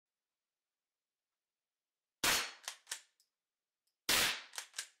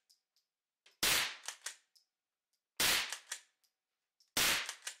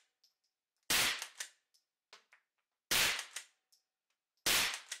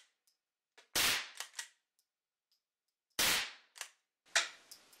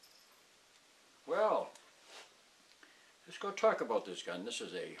Let's go talk about this gun. This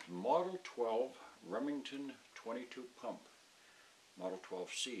is a Model 12 Remington 22 pump. Model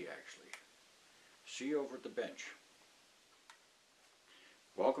 12C actually. C over at the bench.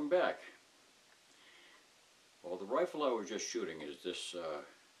 Welcome back. Well, the rifle I was just shooting is this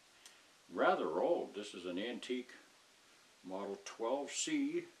rather old. This is an antique Model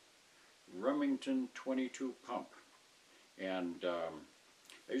 12C Remington 22 pump. And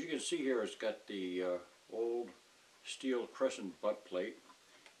as you can see here, it's got the old steel crescent butt plate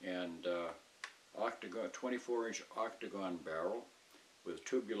and octagon, 24-inch octagon barrel with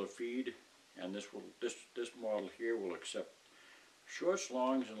tubular feed. And this model here will accept shorts,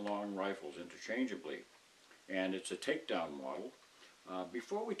 longs, and long rifles interchangeably. And it's a takedown model.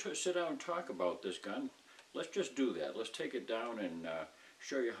 Before we sit down and talk about this gun, let's just do that. Let's take it down and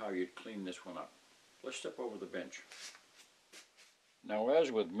show you how you'd clean this one up. Let's step over the bench. Now,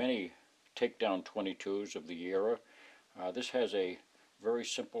 as with many takedown 22s of the era, this has a very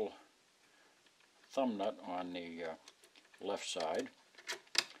simple thumb nut on the left side,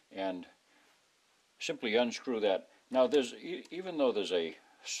 and simply unscrew that. Now, even though there's a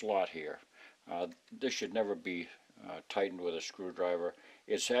slot here, this should never be tightened with a screwdriver.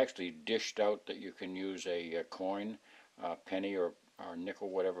 It's actually dished out that you can use a coin, penny or nickel,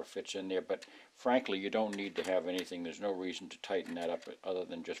 whatever fits in there, but frankly you don't need to have anything. There's no reason to tighten that up other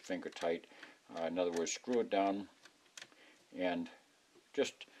than just finger tight. In other words, screw it down and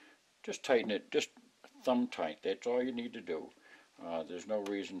just tighten it, just thumb tight. That's all you need to do. There's no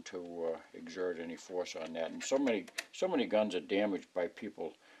reason to exert any force on that. And so many guns are damaged by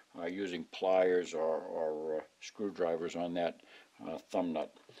people using pliers or screwdrivers on that thumb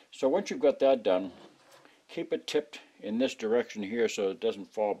nut. So once you've got that done, keep it tipped in this direction here so it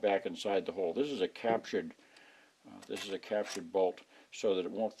doesn't fall back inside the hole. This is a captured bolt so that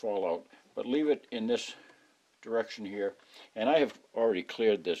it won't fall out. But leave it in this direction here. And I have already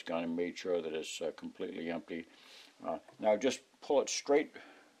cleared this gun and made sure that it's completely empty. Now just pull it straight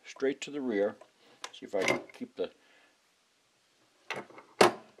to the rear. See if I can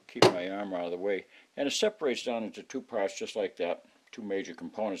keep my arm out of the way. And it separates down into two parts just like that. Two major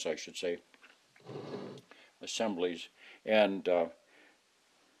components, I should say. Assemblies. And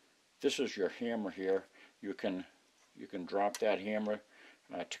this is your hammer here. You can drop that hammer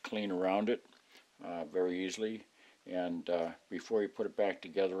to clean around it very easily. And before you put it back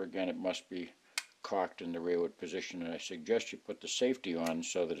together again, it must be cocked in the rearward position, and I suggest you put the safety on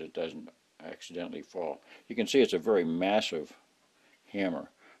so that it doesn't accidentally fall. You can see it's a very massive hammer,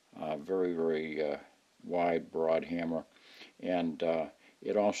 very wide, broad hammer, and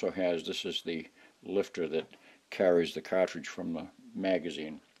it also has, this is the lifter that carries the cartridge from the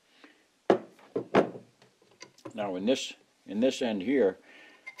magazine. Now in this end here,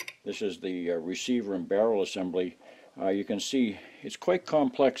 this is the receiver and barrel assembly. You can see it's quite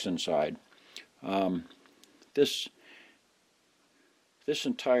complex inside. This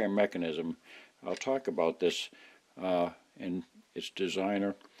entire mechanism, I'll talk about this and its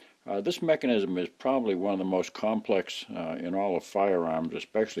designer. This mechanism is probably one of the most complex in all of firearms,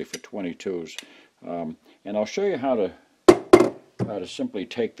 especially for 22s. And I'll show you how to simply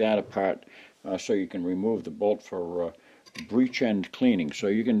take that apart so you can remove the bolt for breech end cleaning. So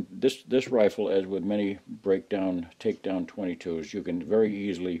you can this rifle, as with many takedown 22s, you can very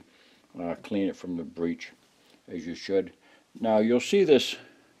easily clean it from the breech, as you should. Now you'll see this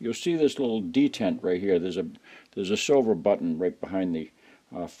little detent right here. There's a silver button right behind the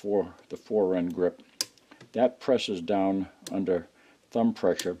fore end grip. That presses down under thumb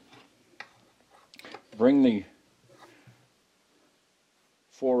pressure. Bring the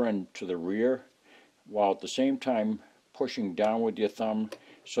fore end to the rear while at the same time pushing down with your thumb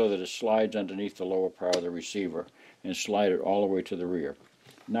so that it slides underneath the lower part of the receiver, and slide it all the way to the rear.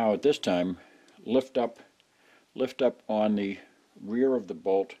 Now at this time, lift up on the rear of the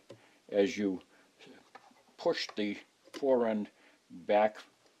bolt as you push the fore end back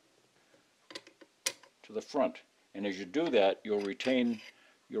to the front. And as you do that, you'll retain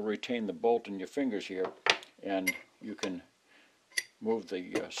the bolt in your fingers here, and you can move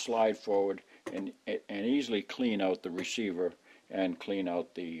the slide forward and easily clean out the receiver and clean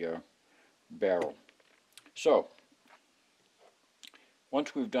out the barrel. So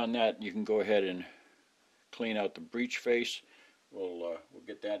once we've done that, you can go ahead and clean out the breech face. We'll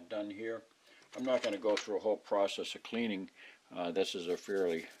get that done here. I'm not going to go through a whole process of cleaning. This is a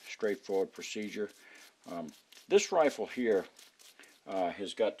fairly straightforward procedure. This rifle here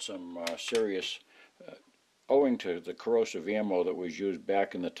has got some serious, owing to the corrosive ammo that was used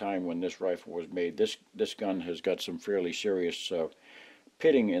back in the time when this rifle was made, this gun has got some fairly serious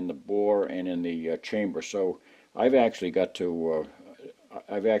pitting in the bore and in the chamber. So I've actually got to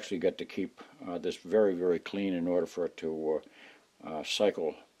keep this very, very clean in order for it to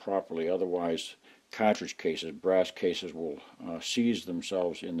cycle properly. Otherwise, cartridge cases, brass cases, will seize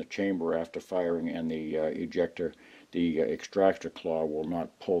themselves in the chamber after firing, and the extractor claw will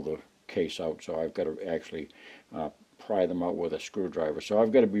not pull the case out. So I've got to actually pry them out with a screwdriver. So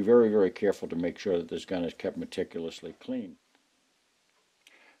I've got to be very, very careful to make sure that this gun is kept meticulously clean.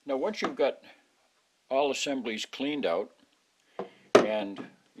 Now, once you've got all assemblies cleaned out, and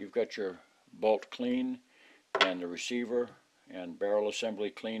you've got your bolt clean, and the receiver and barrel assembly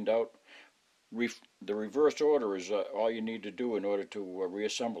cleaned out, the reverse order is all you need to do in order to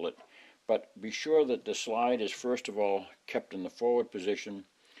reassemble it. But be sure that the slide is first of all kept in the forward position.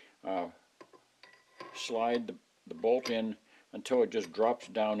 Slide the bolt in until it just drops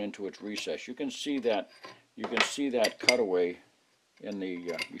down into its recess. You can see that cutaway in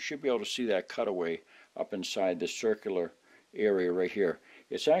the you should be able to see that cutaway up inside the circular area right here.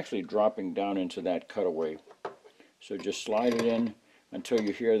 It's actually dropping down into that cutaway. So just slide it in until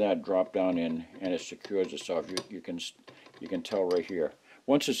you hear that drop down in, and it secures itself. You can tell right here.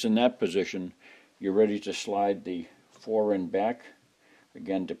 Once it's in that position, you're ready to slide the fore-end back,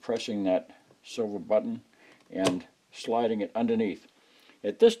 again depressing that silver button and sliding it underneath.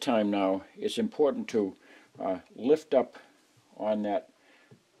 At this time now, it's important to lift up on that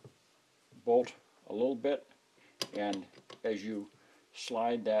bolt a little bit, and as you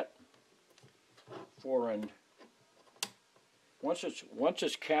slide that fore end, once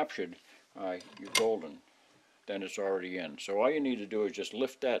it's captured, you're golden. Then it's already in. So all you need to do is just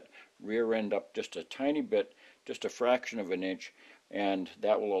lift that rear end up just a tiny bit, just a fraction of an inch, and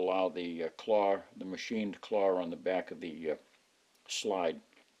that will allow the the machined claw on the back of the slide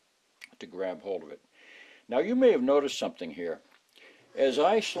to grab hold of it. Now you may have noticed something here. As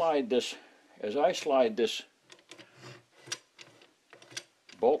I slide this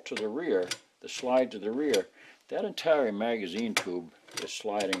bolt to the rear, the slide to the rear, that entire magazine tube is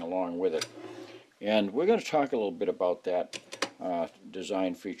sliding along with it. And we're going to talk a little bit about that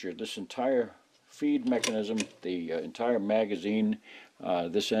design feature. This entire feed mechanism, the entire magazine,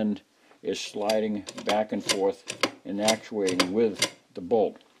 this end is sliding back and forth and actuating with the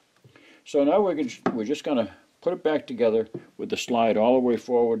bolt. So now we're just going to put it back together with the slide all the way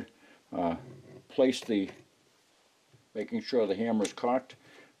forward, making sure the hammer is cocked,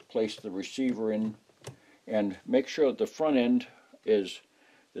 place the receiver in, and make sure that the front end there's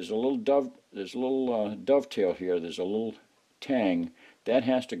a little dovetail here, there's a little tang, that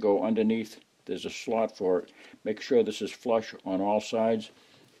has to go underneath, there's a slot for it. Make sure this is flush on all sides,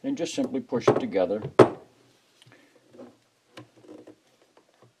 and just simply push it together.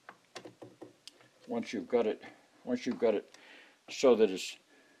 Once you've got it so that it's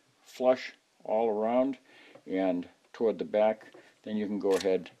flush all around and toward the back, then you can go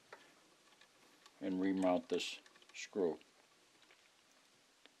ahead and remount this screw,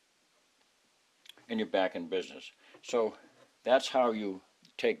 and you're back in business. So that's how you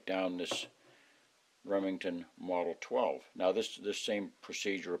take down this Remington Model 12. Now this same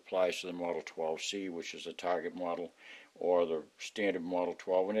procedure applies to the Model 12C, which is the target model, or the standard Model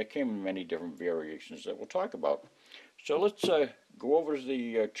 12, and it came in many different variations that we'll talk about. So let's go over to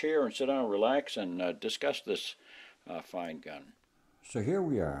the chair and sit down and relax and discuss this fine gun. So here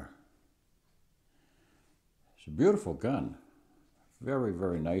we are. It's a beautiful gun. Very,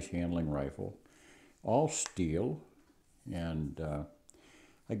 very nice handling rifle. All steel. And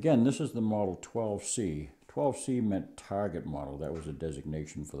again, this is the Model 12C. 12C meant target model. That was a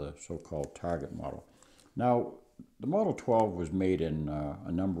designation for the so-called target model. Now, the Model 12 was made in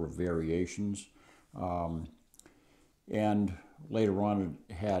a number of variations. And later on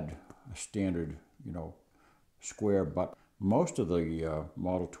it had a standard, square butt. Most of the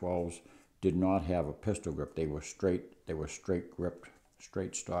Model 12s did not have a pistol grip. They were straight gripped,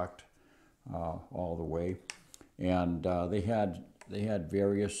 straight stocked all the way. And they had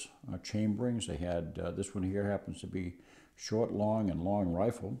various chamberings. They had this one here happens to be short, long, and long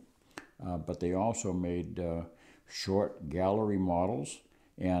rifle, but they also made short gallery models,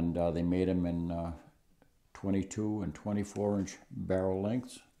 and they made them in 22 and 24-inch barrel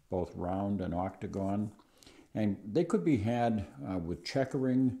lengths, both round and octagon, and they could be had with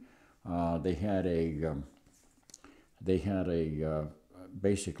checkering. They had a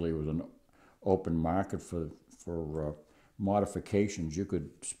basically it was an open market for modifications. You could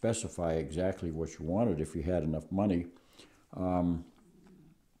specify exactly what you wanted if you had enough money.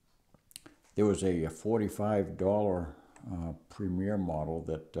 There was a $45 Premier model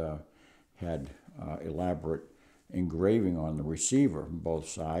that had elaborate engraving on the receiver on both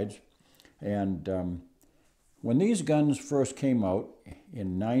sides, and When these guns first came out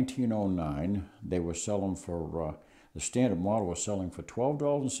in 1909, they were selling for, the standard model was selling for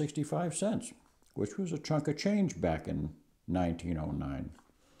 $12.65, which was a chunk of change back in 1909.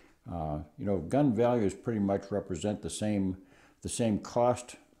 You know, gun values pretty much represent the same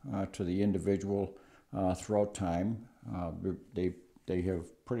cost to the individual throughout time. They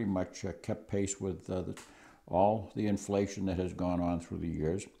have pretty much kept pace with all the inflation that has gone on through the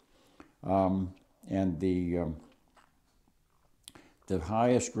years. And the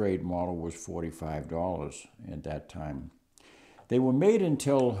highest grade model was $45 at that time. They were made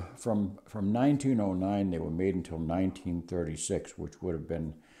until, from 1909, they were made until 1936, which would have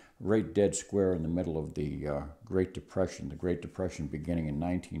been right dead square in the middle of the Great Depression beginning in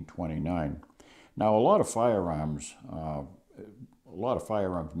 1929. Now, a lot of firearms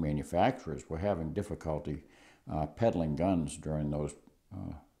manufacturers were having difficulty peddling guns during those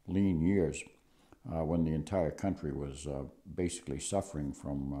lean years when the entire country was basically suffering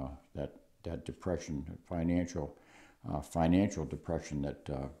from that depression, financial depression that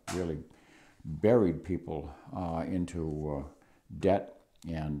really buried people into debt,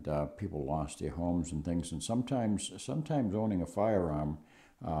 and people lost their homes and things. And sometimes owning a firearm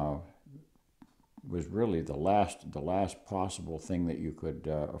was really the last possible thing that you could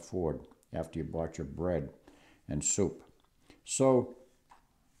afford after you bought your bread and soup. So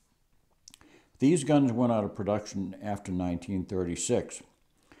these guns went out of production after 1936.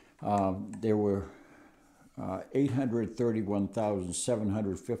 There were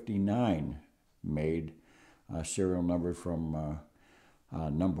 831,759 made, serial numbered from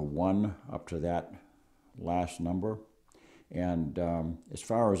number 1 up to that last number. And as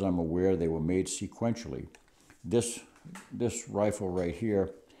far as I'm aware, they were made sequentially. This rifle right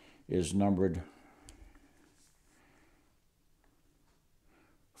here is numbered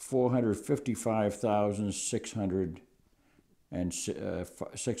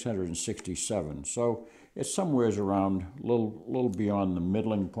 455,667. So it's somewheres around a little beyond the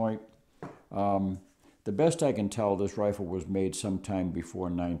middling point. The best I can tell, this rifle was made sometime before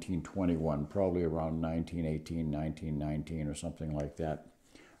 1921, probably around 1918, 1919, or something like that.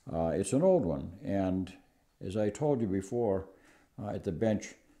 It's an old one, and as I told you before, at the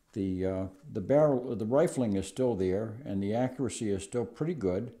bench, the rifling is still there, and the accuracy is still pretty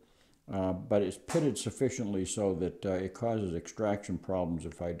good, but it's pitted sufficiently so that it causes extraction problems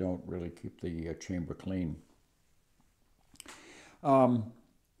if I don't really keep the chamber clean.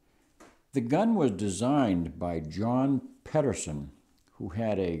 The gun was designed by John Pederson, who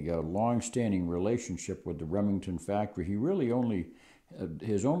had a long-standing relationship with the Remington factory. He really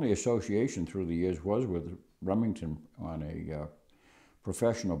his only association through the years was with Remington on a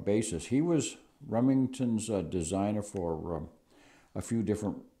professional basis. He was Remington's designer for a few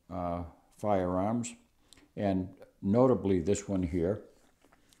different firearms, and notably this one here.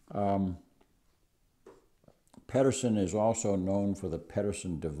 Pederson is also known for the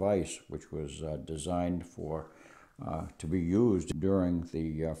Pederson device, which was designed to be used during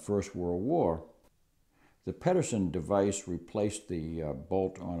the First World War. The Pederson device replaced the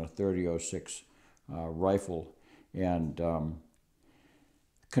bolt on a .30-06 rifle and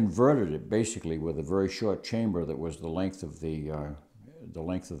converted it basically with a very short chamber that was the length of the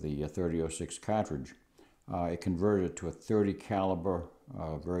 .30-06 cartridge. It converted it to a .30 caliber,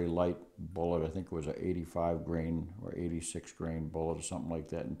 very light bullet. I think it was an 85 grain or 86 grain bullet or something like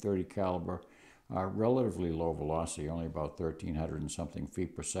that, and .30 caliber, relatively low velocity, only about 1,300 and something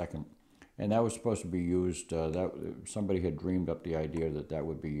feet per second. And that was supposed to be used, somebody had dreamed up the idea that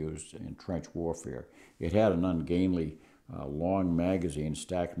would be used in trench warfare. It had an ungainly long magazine,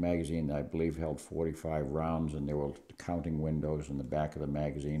 stacked magazine that I believe held 45 rounds, and there were counting windows in the back of the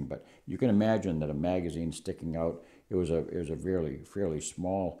magazine. But you can imagine that a magazine sticking out, it was a fairly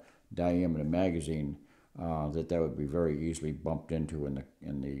small diameter magazine that would be very easily bumped into in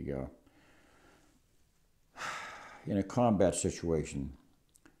a combat situation.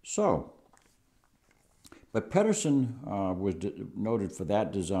 So, but Pederson was noted for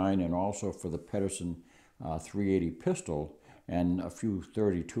that design, and also for the Pederson 380 pistol, and a few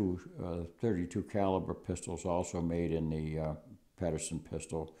 32 caliber pistols also made in the Pederson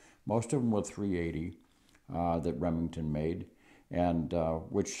pistol. Most of them were 380 that Remington made, and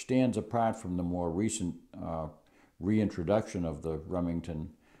which stands apart from the more recent reintroduction of the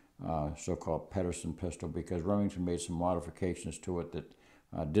Remington so-called Pederson pistol, because Remington made some modifications to it that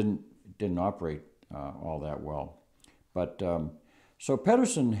didn't operate all that well. But so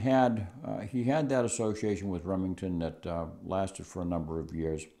Pederson had that association with Remington that lasted for a number of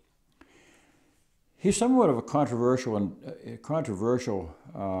years. He's somewhat of a controversial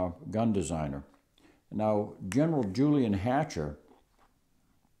gun designer. Now, General Julian Hatcher,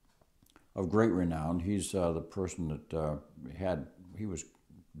 of great renown, he's the person that he was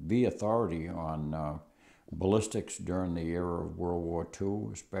the authority on ballistics during the era of World War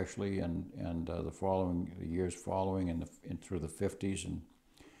II, especially, and the years following, and through the 50s,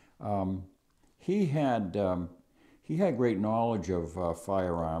 and he had great knowledge of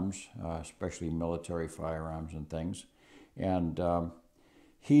firearms, especially military firearms and things, and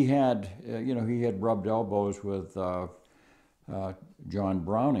he had rubbed elbows with John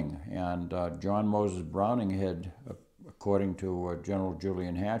Browning, and John Moses Browning had, according to General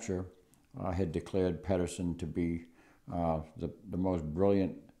Julian Hatcher, had declared Pederson to be the most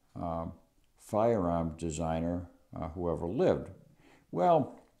brilliant firearms designer who ever lived.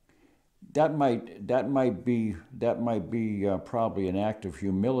 Well, that might be probably an act of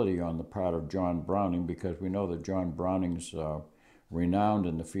humility on the part of John Browning, because we know that John Browning's renowned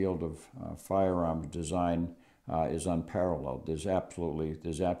in the field of firearms design is unparalleled. There's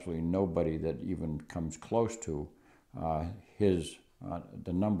absolutely nobody that even comes close to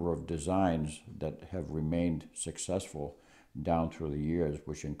the number of designs that have remained successful down through the years,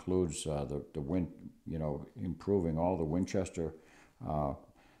 which includes improving all the Winchester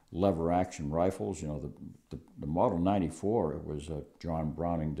lever action rifles. The Model 94, it was a John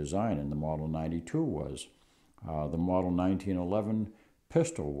Browning design, and the Model 92 was. The Model 1911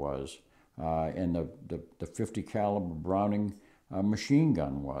 pistol was, and the 50 caliber Browning machine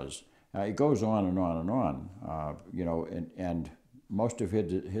gun was. It goes on and on and on. And most of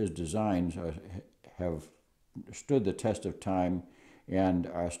his designs have stood the test of time and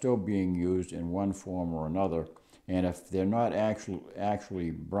are still being used in one form or another. And if they're not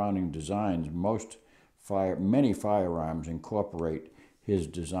actually Browning designs, many firearms incorporate his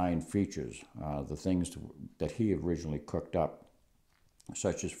design features, the things that he originally cooked up,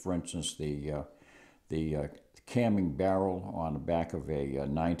 such as, for instance, the camming barrel on the back of a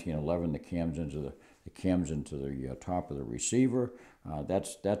 1911 that cams into the top of the receiver.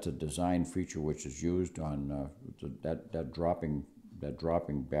 That's a design feature which is used on that dropping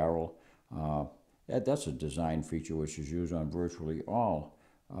barrel. That's a design feature which is used on virtually all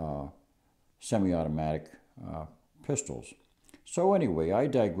semi-automatic pistols. So anyway, I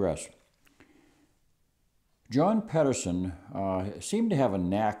digress. John Pederson seemed to have a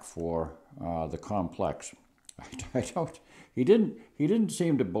knack for the complex. He didn't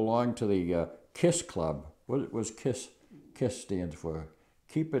seem to belong to the KISS club. What was KISS? KISS stands for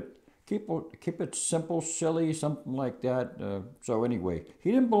keep it simple, silly, something like that. So anyway,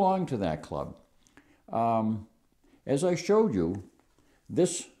 he didn't belong to that club. As I showed you,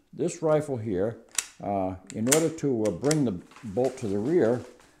 this rifle here, in order to bring the bolt to the rear,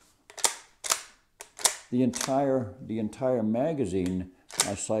 the entire magazine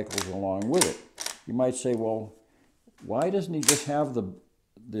cycles along with it. You might say, well, why doesn't he just have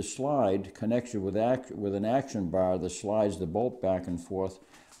the slide connected with an action bar that slides the bolt back and forth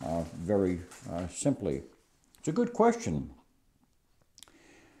very simply? It's a good question,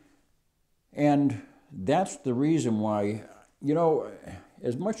 and that's the reason why,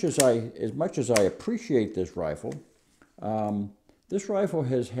 as much as I appreciate this rifle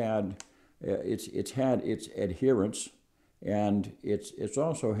has had it's had its adherents, and it's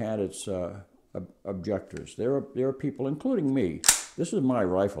also had its objectors. There are people, including me. This is my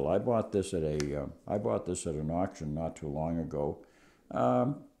rifle. I bought this at an auction not too long ago,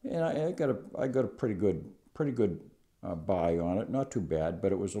 and I got a pretty good buy on it. Not too bad,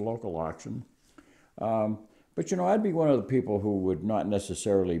 but it was a local auction. But I'd be one of the people who would not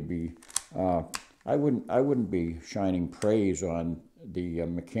necessarily be. I wouldn't be shining praise on the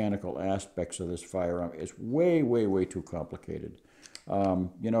mechanical aspects of this firearm. It's way, way, way too complicated.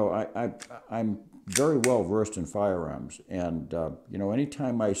 I'm very well versed in firearms, and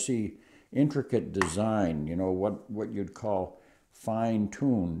anytime I see intricate design, what you'd call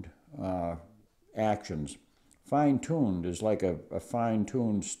fine-tuned actions. Fine-tuned is like a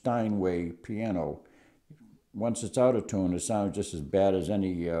fine-tuned Steinway piano. Once it's out of tune, it sounds just as bad as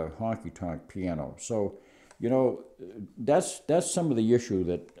any honky-tonk piano. So, that's some of the issue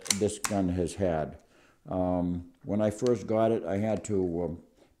that this gun has had. When I first got it, I had to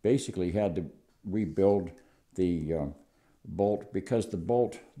basically rebuild the bolt, because the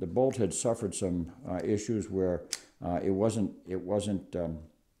bolt had suffered some issues where it wasn't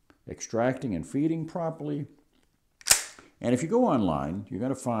extracting and feeding properly. And if you go online, you're going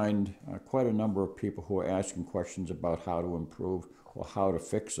to find quite a number of people who are asking questions about how to improve or how to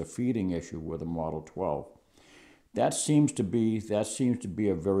fix a feeding issue with a Model 12. That seems to be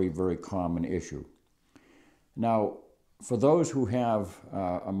a very, very common issue. Now, for those who have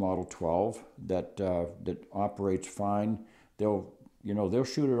a Model 12 that operates fine, they'll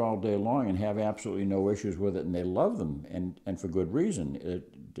shoot it all day long and have absolutely no issues with it, and they love them, and for good reason.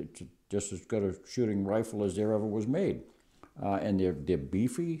 It's just as good a shooting rifle as there ever was made, and they're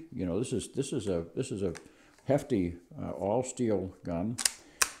beefy. This is a hefty all steel gun,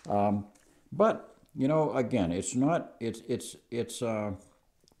 but again, it's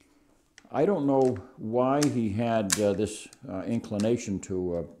I don't know why he had this inclination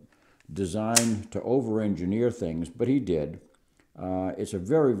to design, to over-engineer things, but he did. It's a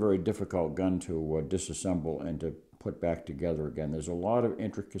very, very difficult gun to disassemble and to put back together again. There's a lot of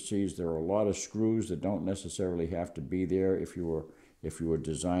intricacies. There are a lot of screws that don't necessarily have to be there if you were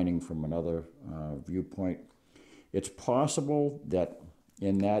designing from another viewpoint. It's possible that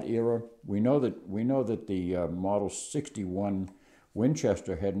in that era, we know that the Model 61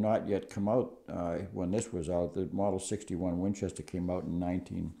 Winchester had not yet come out when this was out. The Model 61 Winchester came out in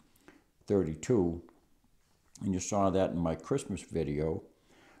 1932, and you saw that in my Christmas video.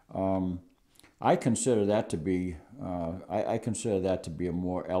 I consider that to be I consider that to be a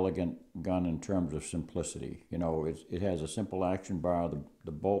more elegant gun in terms of simplicity. It has a simple action bar.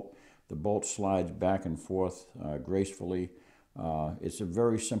 The bolt slides back and forth gracefully. It's a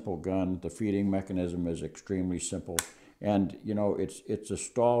very simple gun. The feeding mechanism is extremely simple. And, it's a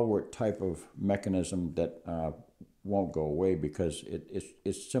stalwart type of mechanism that won't go away because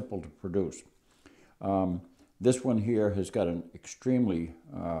it's simple to produce. This one here has got an extremely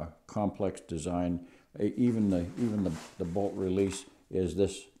complex design. Even the bolt release is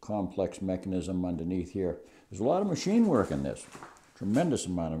this complex mechanism underneath here. There's a lot of machine work in this, tremendous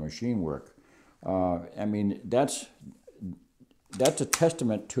amount of machine work. That's a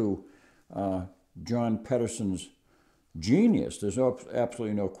testament to John Pederson's genius. There's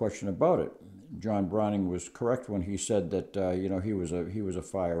absolutely no question about it. John Browning was correct when he said that he was a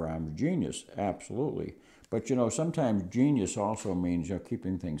firearms genius. Absolutely, but sometimes genius also means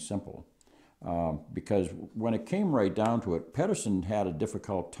keeping things simple, because when it came right down to it, Pederson had a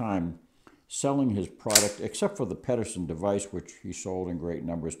difficult time selling his product, except for the Pederson device, which he sold in great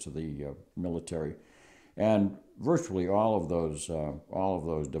numbers to the military, and virtually all of those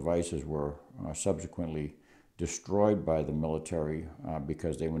devices were subsequently destroyed by the military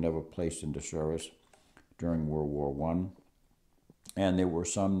because they were never placed into service during World War I. And there were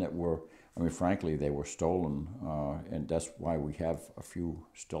some that were, frankly, they were stolen, and that's why we have a few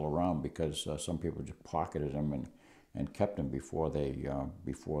still around, because some people just pocketed them and kept them before they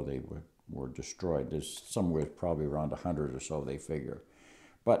were destroyed. There's somewhere probably around 100 or so, they figure.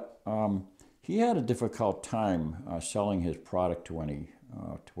 But he had a difficult time selling his product to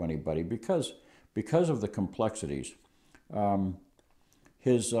anybody because of the complexities.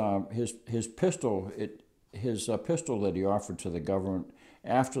 His pistol that he offered to the government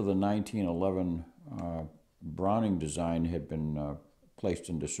after the 1911 Browning design had been placed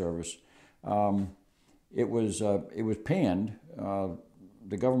into service, it was panned.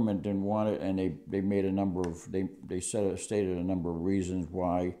 The government didn't want it, and they made a number of stated a number of reasons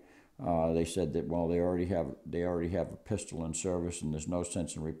why. They said that, well, they already have a pistol in service, and there's no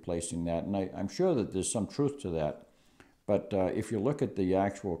sense in replacing that. And I'm sure that there's some truth to that. But if you look at the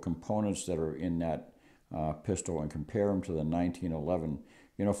actual components that are in that pistol and compare them to the 1911,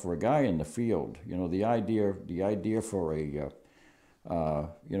 for a guy in the field, the idea for a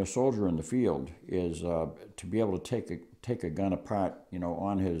soldier in the field is to be able to take a gun apart,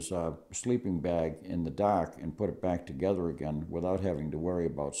 on his sleeping bag in the dark and put it back together again without having to worry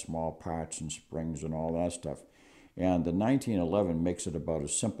about small parts and springs and all that stuff. And the 1911 makes it about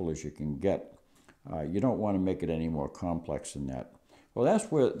as simple as you can get. You don't want to make it any more complex than that. Well, that's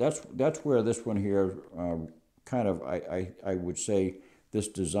where this one here kind of, I would say, this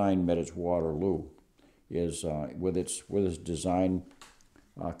design met its Waterloo, is with its design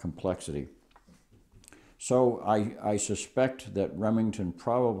complexity. So I suspect that Remington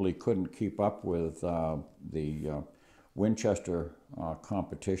probably couldn't keep up with the Winchester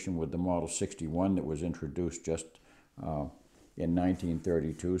competition with the Model 61 that was introduced just in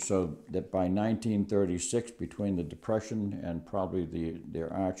 1932. So that by 1936, between the Depression and probably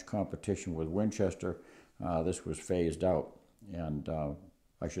their arch competition with Winchester, this was phased out. And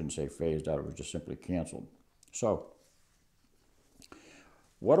I shouldn't say phased out, it was just simply canceled. So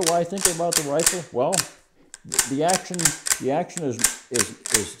what do I think about the rifle? Well, the action is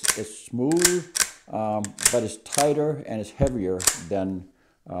smooth, but it's tighter and it's heavier than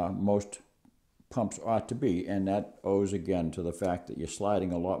most pumps ought to be, and that owes again to the fact that you're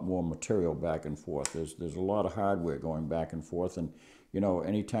sliding a lot more material back and forth. There's a lot of hardware going back and forth, and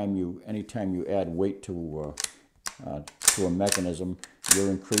anytime you add weight to to a mechanism,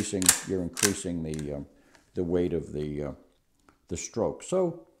 you're increasing the weight of the stroke.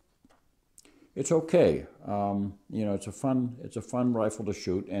 So it's okay. You know, it's a fun rifle to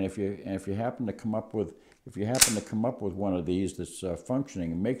shoot, and if you happen to come up with one of these that's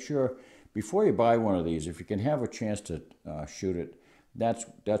functioning, make sure before you buy one of these, if you can have a chance to shoot it,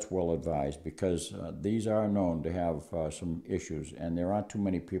 that's well advised, because these are known to have some issues, and there aren't too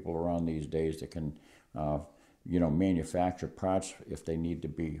many people around these days that can you know, manufacture parts if they need to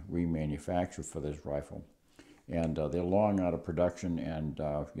be remanufactured for this rifle. And they're long out of production, and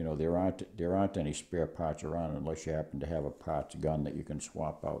you know, there aren't any spare parts around unless you happen to have a parts gun that you can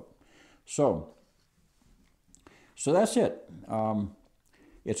swap out. So that's it.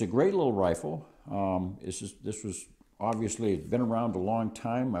 It's a great little rifle. This was obviously, it's been around a long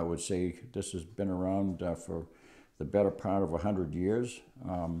time. I would say this has been around for the better part of 100 years,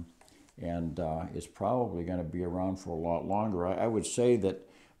 and it's probably going to be around for a lot longer. I would say that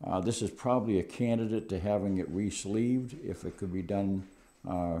this is probably a candidate to having it re-sleeved if it could be done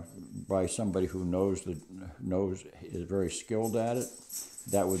by somebody who is very skilled at it.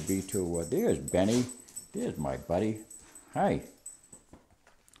 That would be to there's Benny. There's my buddy. Hi.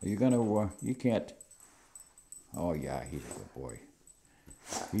 Are you gonna? You can't. Oh yeah, he's a good boy.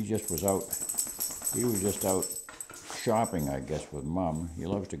 He was just out shopping, I guess, with Mom. He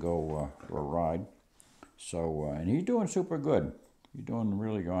loves to go for a ride. So and he's doing super good. He's doing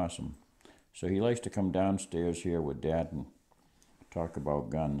really awesome. So he likes to come downstairs here with Dad and talk about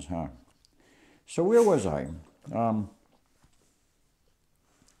guns, huh? So where was I?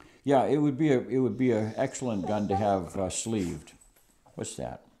 Yeah, it would be an excellent gun to have sleeved. What's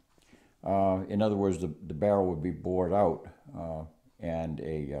that? In other words, the barrel would be bored out, and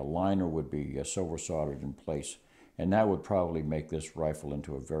a liner would be silver soldered in place, and that would probably make this rifle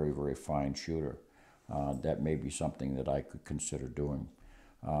into a very, very fine shooter. That may be something that I could consider doing,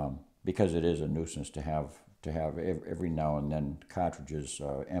 because it is a nuisance to have every now and then cartridges,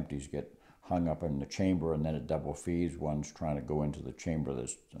 empties get hung up in the chamber, and then it double feeds. One's trying to go into the chamber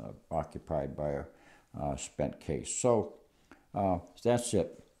that's occupied by a spent case. So that's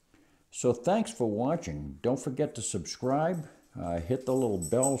it. So thanks for watching. Don't forget to subscribe. Hit the little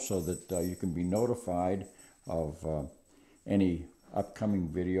bell so that you can be notified of any upcoming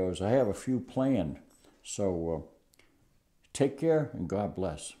videos. I have a few planned. So take care and God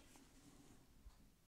bless.